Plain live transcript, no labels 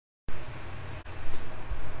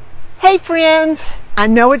Hey friends, I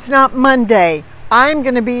know it's not Monday. I'm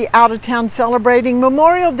going to be out of town celebrating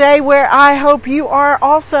Memorial Day, where I hope you are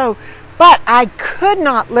also. But I could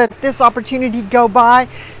not let this opportunity go by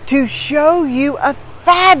to show you a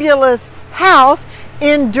fabulous house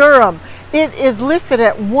in Durham. It is listed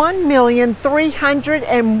at $1,300,000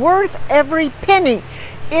 and worth every penny.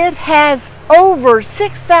 It has over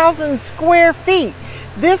 6,000 square feet.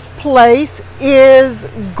 This place is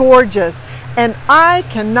gorgeous, and I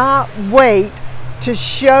cannot wait to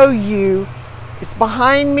show you. It's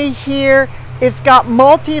behind me here. It's got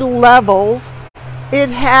multi-levels. It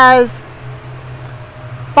has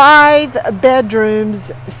 5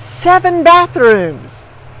 bedrooms, 7 bathrooms,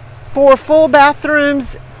 4 full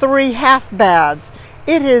bathrooms, 3 half baths.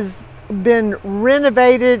 It has been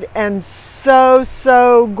renovated and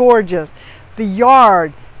so gorgeous. The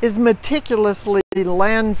yard is meticulously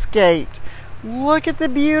landscaped. Look at the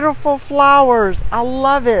beautiful flowers. I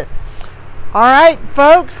love it. All right,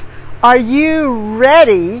 folks, are you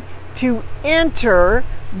ready to enter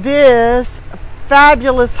this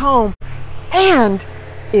fabulous home? And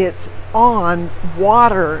it's on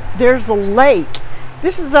water. There's a lake.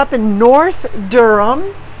 This is up in North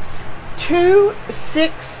Durham,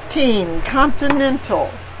 216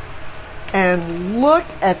 Continental. And look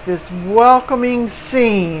at this welcoming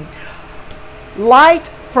scene.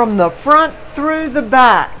 Light from the front through the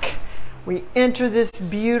back. We enter this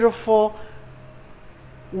beautiful,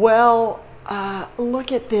 look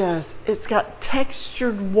at this. It's got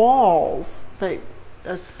textured walls. A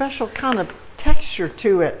special kind of texture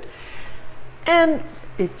to it. And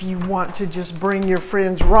if you want to just bring your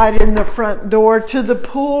friends right in the front door to the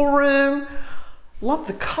pool room, love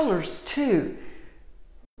the colors too.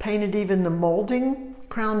 Painted even the molding,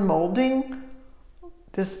 crown molding.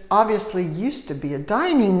 This obviously used to be a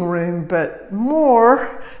dining room, but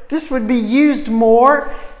this would be used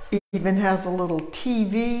more. It even has a little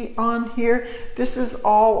TV on here. This is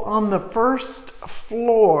all on the first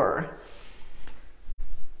floor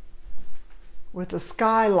with a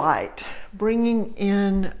skylight, bringing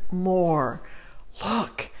in more.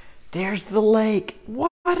 Look, there's the lake.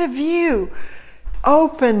 What a view.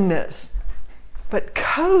 Openness, but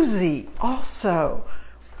cozy also.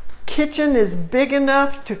 Kitchen is big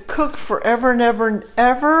enough to cook forever and ever and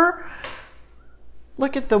ever.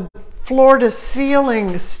 Look at the floor to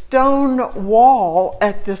ceiling stone wall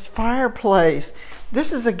at this fireplace.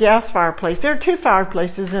 This is a gas fireplace. There are 2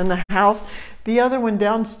 fireplaces in the house. The other one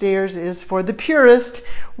downstairs is for the purist,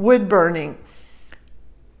 wood burning.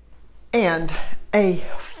 And a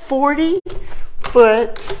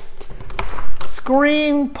 40-foot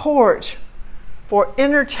screen porch for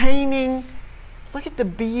entertaining. Look at the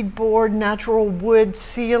beadboard, natural wood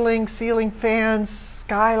ceiling fans,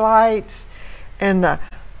 skylights, and the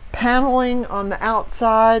paneling on the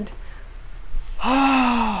outside.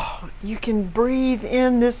 Oh, you can breathe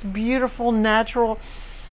in this beautiful natural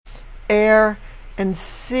air and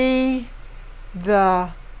see the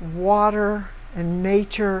water and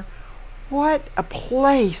nature. What a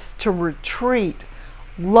place to retreat.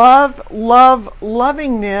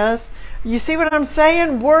 Loving this. You see what I'm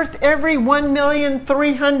saying? Worth every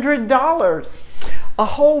 $1,300,000. A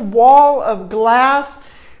whole wall of glass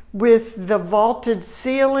with the vaulted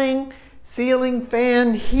ceiling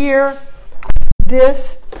fan here.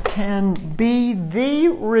 This can be the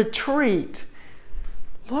retreat.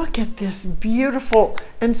 Look at this beautiful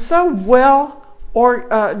and so well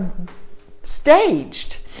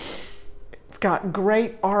staged. It's got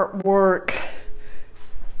great artwork.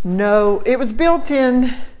 No, it was built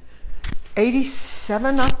in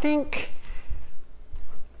 87, I think.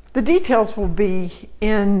 The details will be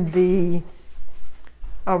in the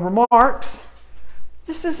remarks.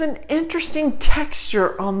 This is an interesting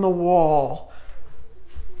texture on the wall.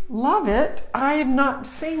 Love it. I have not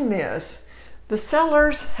seen this. The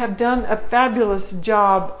sellers have done a fabulous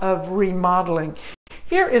job of remodeling.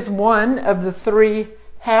 Here is one of the 3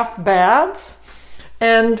 half baths,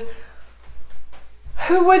 and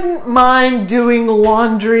who wouldn't mind doing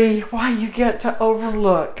laundry while you get to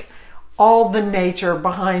overlook all the nature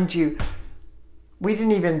behind you? We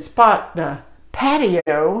didn't even spot the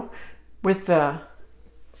patio with the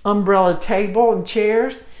umbrella table and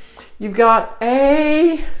chairs. You've got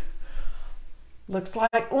a, looks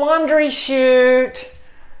like laundry chute,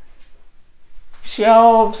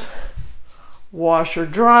 shelves, washer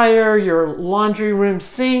dryer, your laundry room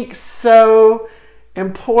sink, so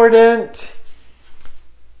important.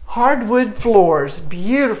 Hardwood floors,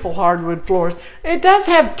 beautiful hardwood floors. It does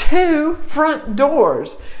have 2 front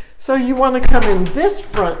doors. So you want to come in this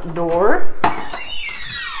front door.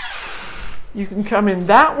 You can come in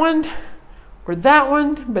that one or that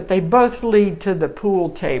one, but they both lead to the pool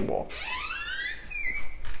table.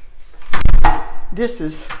 This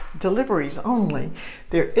is deliveries only.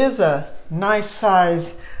 There is a nice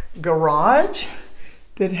size garage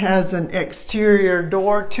that has an exterior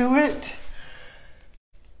door to it.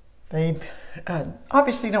 They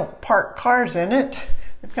obviously don't park cars in it.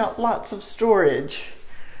 They've got lots of storage.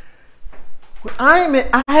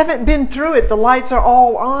 I haven't been through it. The lights are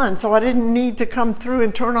all on, so I didn't need to come through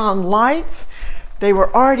and turn on lights. They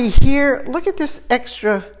were already here. Look at this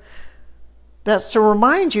extra. That's to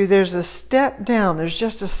remind you there's a step down. There's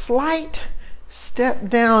just a slight step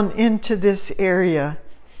down into this area.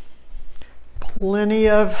 Plenty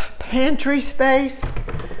of pantry space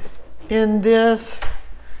in this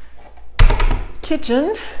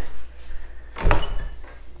kitchen.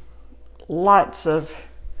 Lots of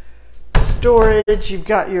storage. You've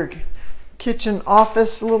got your kitchen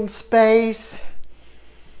office little space,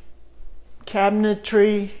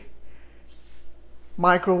 cabinetry,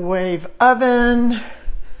 microwave oven,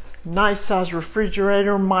 nice size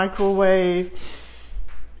refrigerator, microwave,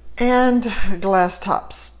 and a glass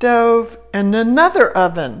top stove and another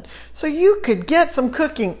oven. So you could get some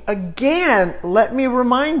cooking. Again, let me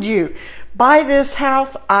remind you, by this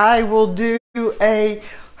house, I will do a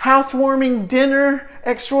housewarming dinner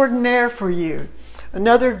extraordinaire for you.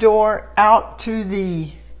 Another door out to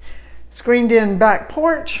the screened-in back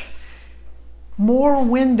porch. More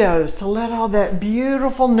windows to let all that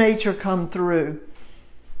beautiful nature come through.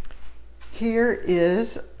 Here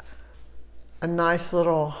is a nice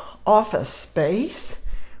little office space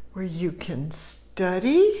where you can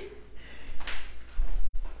study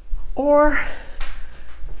or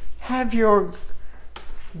have your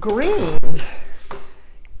green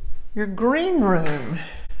room.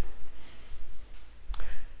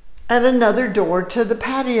 And another door to the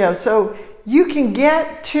patio. So you can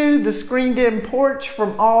get to the screened-in porch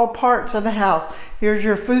from all parts of the house. Here's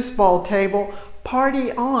your foosball table.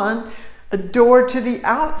 Party on. A door to the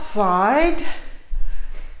outside.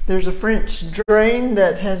 There's a French drain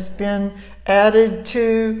that has been added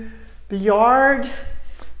to the yard,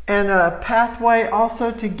 and a pathway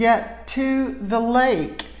also to get to the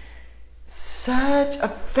lake. Such a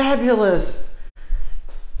fabulous.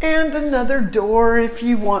 And another door if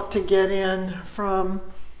you want to get in from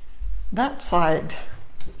that side.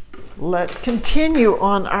 Let's continue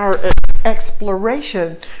on our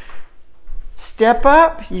exploration. Step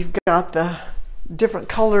up. You've got the different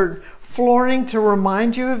colored flooring to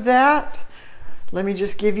remind you of that. Let me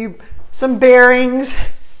just give you some bearings.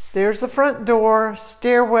 There's the front door,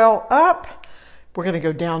 stairwell up. We're going to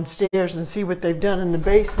go downstairs and see what they've done in the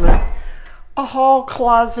basement. A hall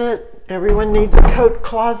closet. Everyone needs a coat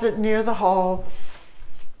closet near the hall.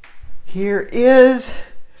 Here is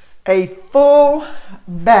a full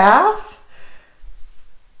bath.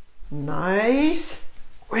 Nice.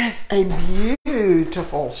 With a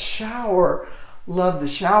beautiful shower. Love the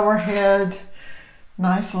shower head.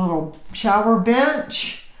 Nice little shower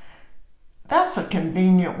bench. That's a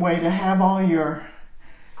convenient way to have all your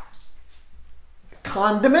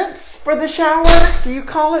condiments for the shower. Do you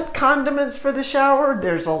call it condiments for the shower?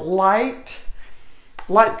 There's a light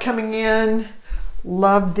coming in.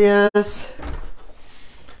 Love this.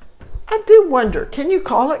 I do wonder, can you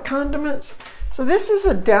call it condiments? So this is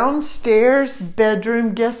a downstairs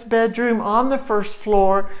bedroom, guest bedroom on the first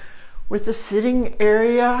floor with a sitting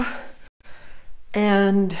area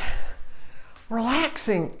and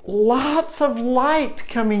relaxing. Lots of light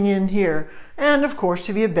coming in here. And of course,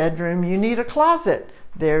 to be a bedroom, you need a closet.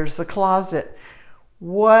 There's the closet.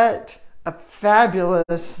 What a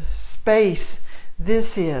fabulous space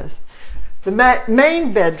this is. The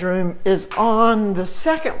main bedroom is on the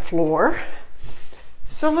second floor.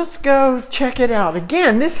 So let's go check it out.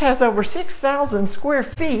 Again, this has over 6,000 square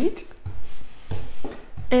feet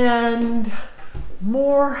and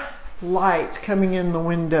more light coming in the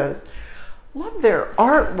windows. Love their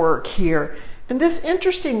artwork here. And this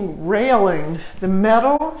interesting railing, the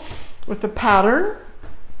metal with the pattern.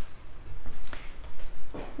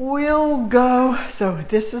 We'll go, so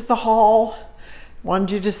this is the hall.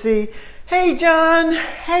 Wanted you to see. Hey John,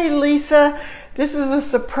 hey Lisa. This is a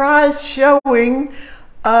surprise showing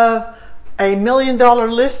of a $1 million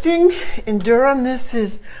listing in Durham. This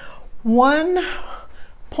is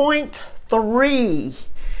 $1.3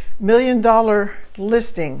 million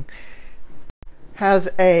listing. Has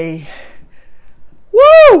a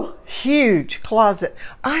huge closet.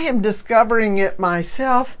 I am discovering it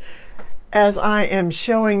myself as I am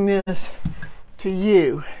showing this to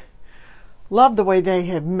you. Love the way they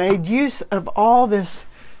have made use of all this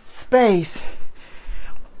space.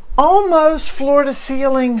 almost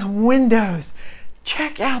floor-to-ceiling windows.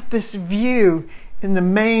 Check out this view in the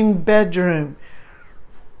main bedroom,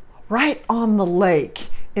 right on the lake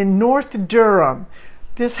in North Durham.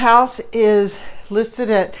 This house is listed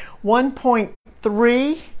at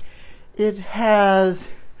 1.3. It has,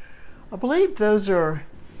 I believe those are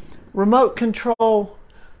remote control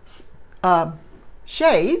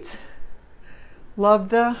shades. Love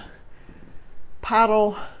the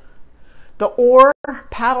paddle, the oar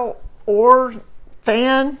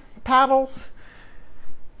fan paddles.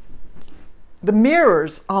 The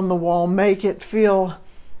mirrors on the wall make it feel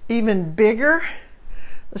even bigger.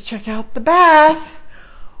 Let's check out the bath.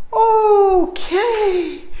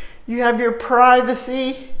 Okay, you have your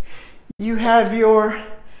privacy. You have your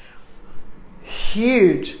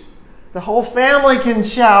huge, the whole family can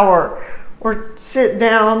shower or sit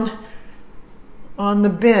down on the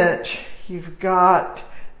bench. You've got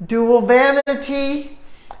dual vanity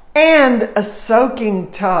and a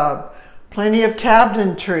soaking tub, plenty of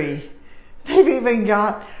cabinetry. They've even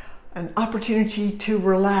got an opportunity to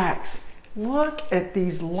relax. Look at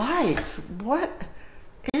these lights. What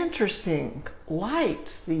interesting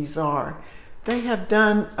lights these are. They have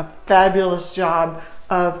done a fabulous job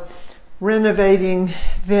of renovating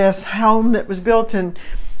this home that was built in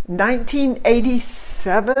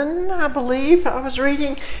 1987, I believe I was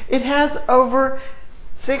reading. It has over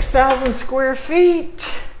 6,000 square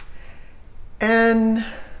feet and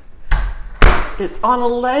it's on a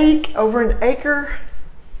lake over an acre.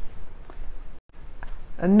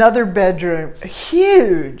 Another bedroom, a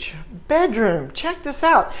huge bedroom. Check this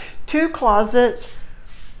out. 2 closets,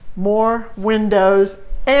 more windows,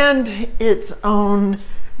 and its own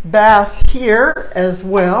bath here as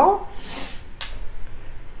well.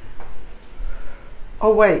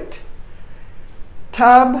 Oh wait,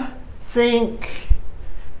 tub, sink.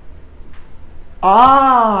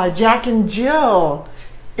 Jack and Jill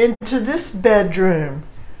into this bedroom.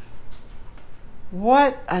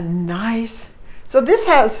 What a nice. So this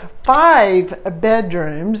has 5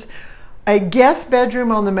 bedrooms, a guest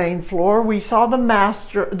bedroom on the main floor. We saw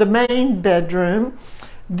the main bedroom.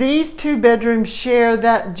 These 2 bedrooms share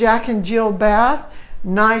that Jack and Jill bath.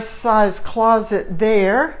 Nice size closet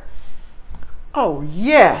there. Oh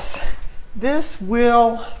yes, this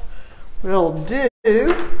will do.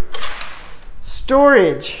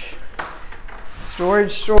 Storage.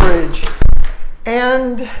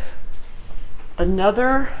 And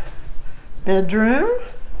another bedroom.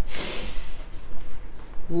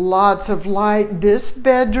 Lots of light. This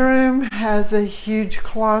bedroom has a huge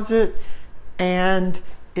closet and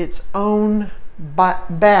its own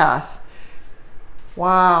bath.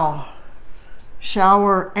 Wow.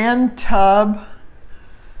 Shower and tub.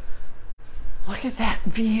 Look at that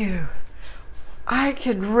view. I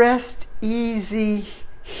could rest easy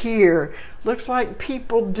here. Looks like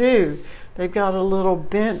people do. They've got a little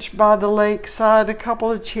bench by the lakeside, a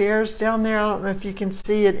couple of chairs down there. I don't know if you can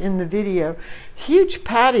see it in the video. Huge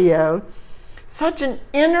patio. Such an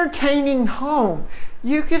entertaining home.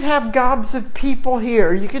 You could have gobs of people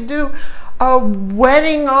here. You could do a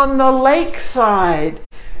wedding on the lakeside.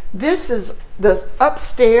 This is the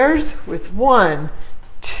upstairs with 1,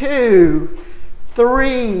 2,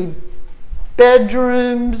 3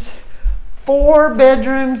 bedrooms, 4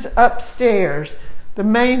 bedrooms upstairs. The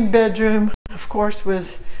main bedroom, of course,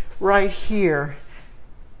 was right here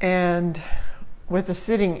and with a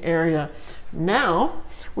sitting area. Now,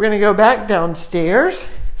 we're going to go back downstairs.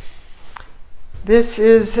 This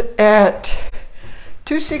is at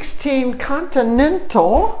 216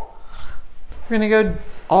 Continental. We're going to go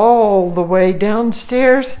all the way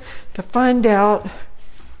downstairs to find out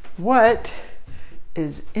what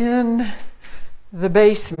is in the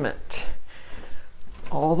basement.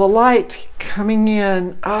 All the light coming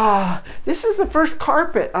in. This is the first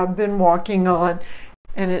carpet I've been walking on,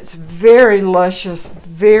 and it's very luscious,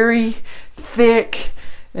 very thick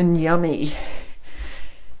and yummy.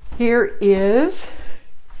 Here is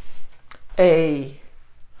a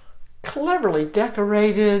cleverly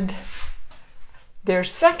decorated, their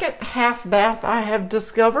second half bath I have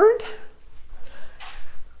discovered.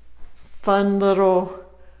 Fun little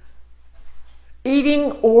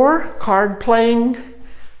eating or card playing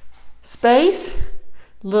space.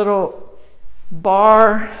 Little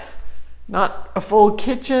bar, not a full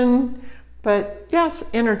kitchen, but yes,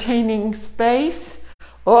 entertaining space.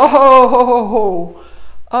 Oh,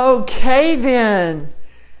 okay then.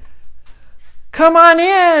 Come on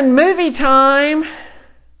in, movie time.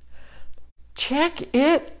 Check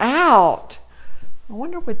it out. I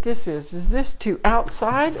wonder what this is. Is this to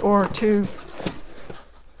outside or to,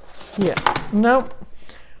 yeah, nope.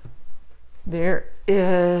 There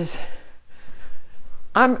is,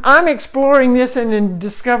 I'm exploring this and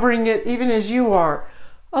discovering it even as you are.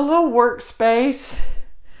 A little workspace,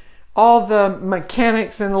 all the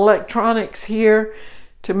mechanics and electronics here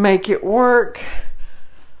to make it work.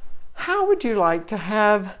 How would you like to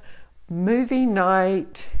have movie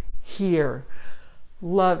night here?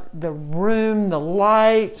 Love the room, the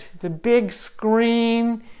light, the big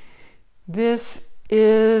screen. This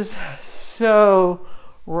is so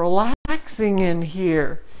relaxing in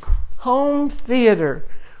here. Home theater.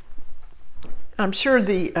 I'm sure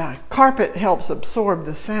the carpet helps absorb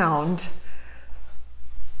the sound.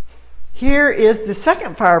 Here is the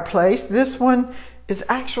second fireplace. This one is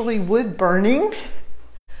actually wood burning.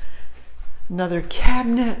 Another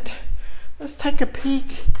cabinet. Let's take a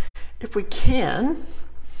peek, if we can,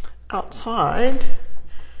 outside.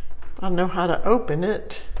 I know how to open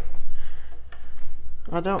it.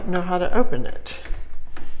 I don't know how to open it.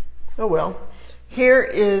 Oh well. Here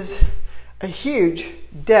is a huge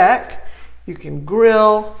deck. You can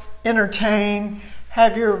grill, entertain,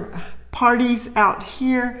 have your parties out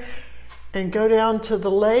here, and go down to the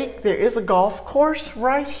lake. There is a golf course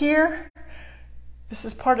right here. This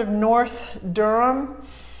is part of North Durham.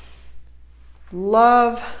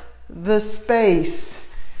 Love the space.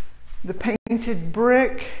 The painted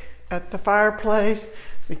brick at the fireplace,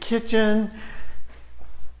 the kitchen,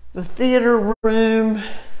 the theater room.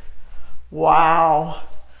 Wow.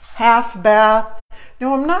 Half bath.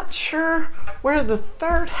 No, I'm not sure where the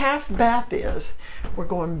third half bath is. We're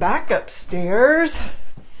going back upstairs.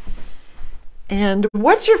 And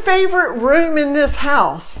what's your favorite room in this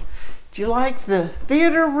house? Do you like the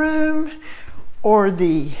theater room or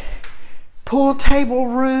the pool table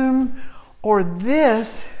room or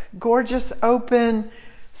this gorgeous open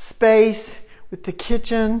space with the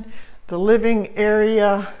kitchen, the living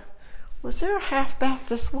area? Was there a half bath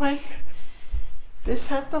this way? This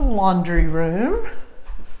had the laundry room.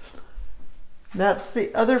 That's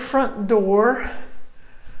the other front door.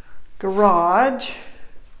 Garage.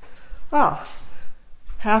 Oh,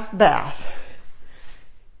 half bath.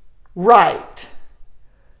 Right.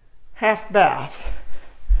 Half bath.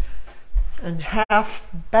 And half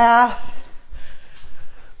bath.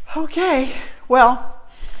 Okay, well,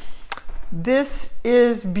 this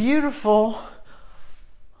is beautiful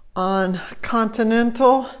on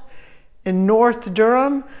Continental in North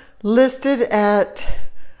Durham, listed at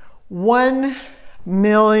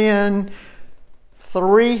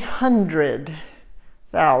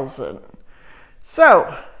 $1,300,000.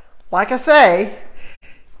 So, like I say,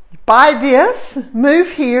 buy this,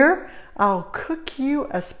 move here. I'll cook you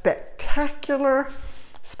a spectacular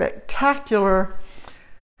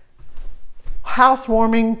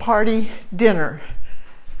housewarming party dinner.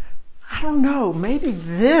 I don't know, maybe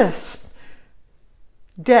this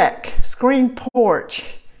deck, screen porch,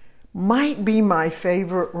 might be my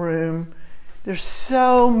favorite room. There's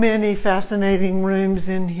so many fascinating rooms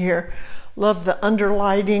in here. Love the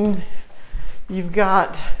underlighting. You've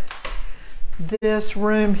got this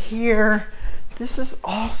room here. This is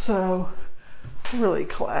also a really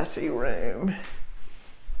classy room.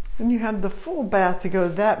 And you have the full bath to go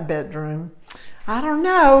to that bedroom. I don't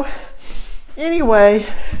know. Anyway,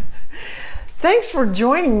 thanks for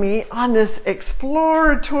joining me on this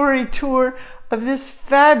exploratory tour of this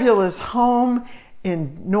fabulous home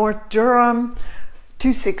in North Durham,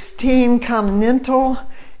 216 Continental.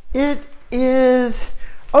 It is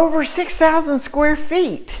over 6,000 square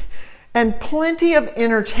feet and plenty of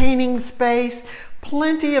entertaining space,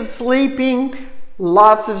 plenty of sleeping,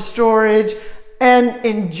 lots of storage, and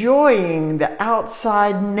enjoying the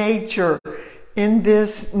outside nature in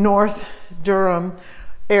this North Durham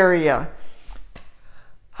area.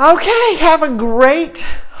 Okay, have a great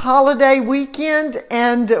holiday weekend,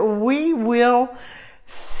 and we will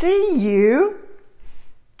see you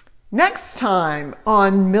next time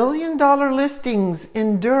on $1 Million Listings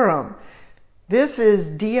in Durham. This is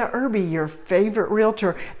Dia Irby, your favorite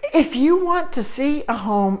realtor. If you want to see a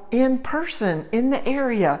home in person in the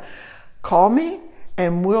area, call me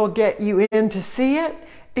and we'll get you in to see it.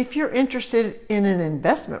 If you're interested in an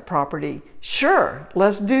investment property, sure,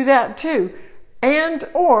 let's do that too. And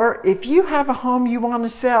or if you have a home you want to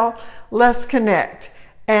sell, let's connect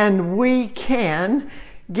and we can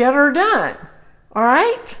get her done. All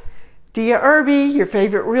right? Dia Irby, your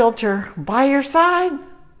favorite realtor, by your side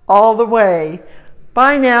all the way.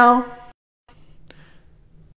 Bye now.